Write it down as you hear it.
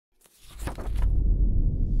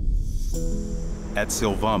At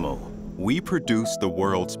Sylvamo, we produce the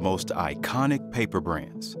world's most iconic paper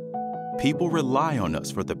brands. People rely on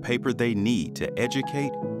us for the paper they need to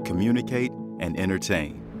educate, communicate, and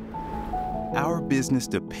entertain. Our business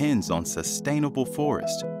depends on sustainable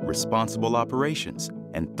forests, responsible operations,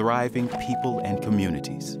 and thriving people and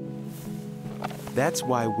communities. That's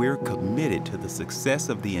why we're committed to the success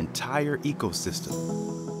of the entire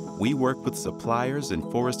ecosystem. We work with suppliers and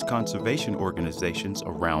forest conservation organizations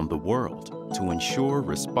around the world to ensure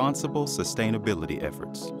responsible sustainability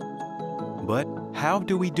efforts. But how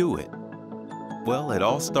do we do it? Well, it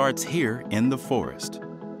all starts here in the forest.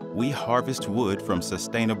 We harvest wood from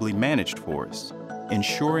sustainably managed forests,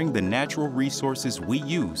 ensuring the natural resources we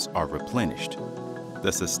use are replenished.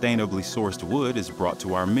 The sustainably sourced wood is brought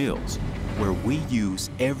to our mills, where we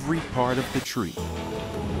use every part of the tree.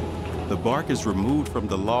 The bark is removed from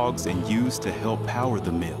the logs and used to help power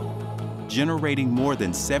the mill, generating more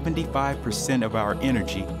than 75% of our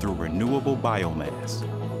energy through renewable biomass.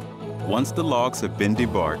 Once the logs have been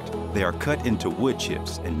debarked, they are cut into wood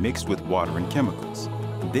chips and mixed with water and chemicals,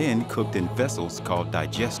 then cooked in vessels called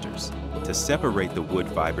digesters to separate the wood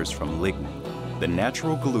fibers from lignin, the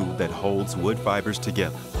natural glue that holds wood fibers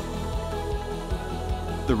together.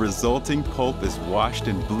 The resulting pulp is washed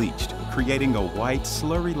and bleached, creating a white,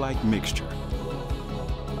 slurry-like mixture.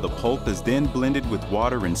 The pulp is then blended with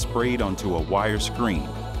water and sprayed onto a wire screen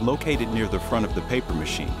located near the front of the paper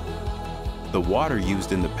machine. The water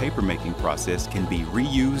used in the papermaking process can be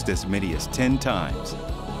reused as many as 10 times.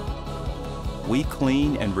 We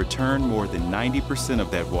clean and return more than 90%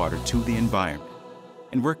 of that water to the environment,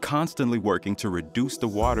 and we're constantly working to reduce the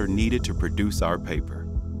water needed to produce our paper.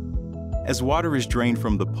 As water is drained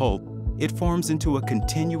from the pulp, it forms into a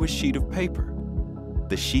continuous sheet of paper.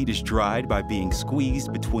 The sheet is dried by being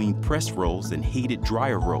squeezed between press rolls and heated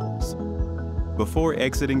dryer rolls. Before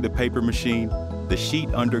exiting the paper machine, the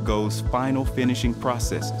sheet undergoes final finishing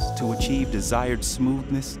processes to achieve desired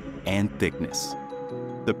smoothness and thickness.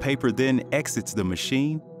 The paper then exits the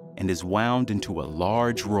machine and is wound into a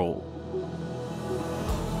large roll.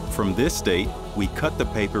 From this state, we cut the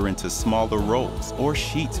paper into smaller rolls or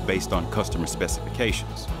sheets based on customer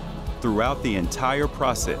specifications. Throughout the entire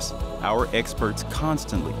process, our experts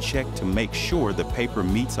constantly check to make sure the paper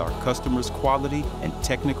meets our customers' quality and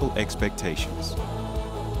technical expectations.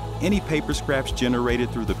 Any paper scraps generated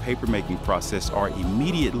through the papermaking process are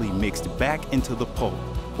immediately mixed back into the pulp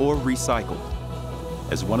or recycled.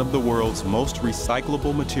 As one of the world's most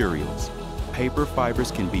recyclable materials, paper fibers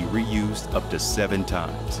can be reused up to 7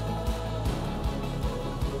 times.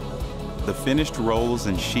 The finished rolls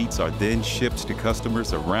and sheets are then shipped to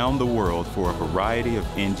customers around the world for a variety of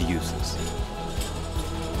end uses.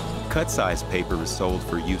 Cut-size paper is sold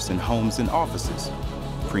for use in homes and offices.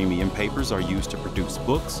 Premium papers are used to produce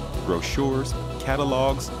books, brochures,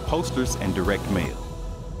 catalogs, posters, and direct mail.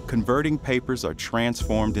 Converting papers are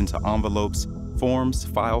transformed into envelopes, forms,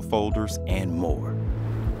 file folders, and more.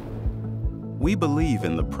 We believe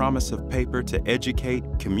in the promise of paper to educate,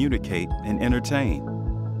 communicate, and entertain.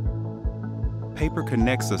 Paper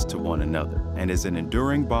connects us to one another and is an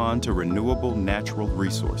enduring bond to renewable natural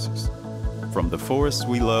resources. From the forests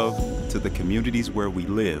we love, to the communities where we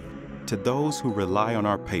live, to those who rely on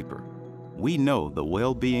our paper, we know the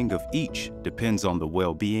well-being of each depends on the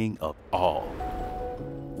well-being of all.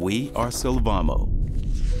 We are Sylvamo,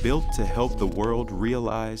 built to help the world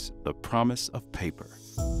realize the promise of paper.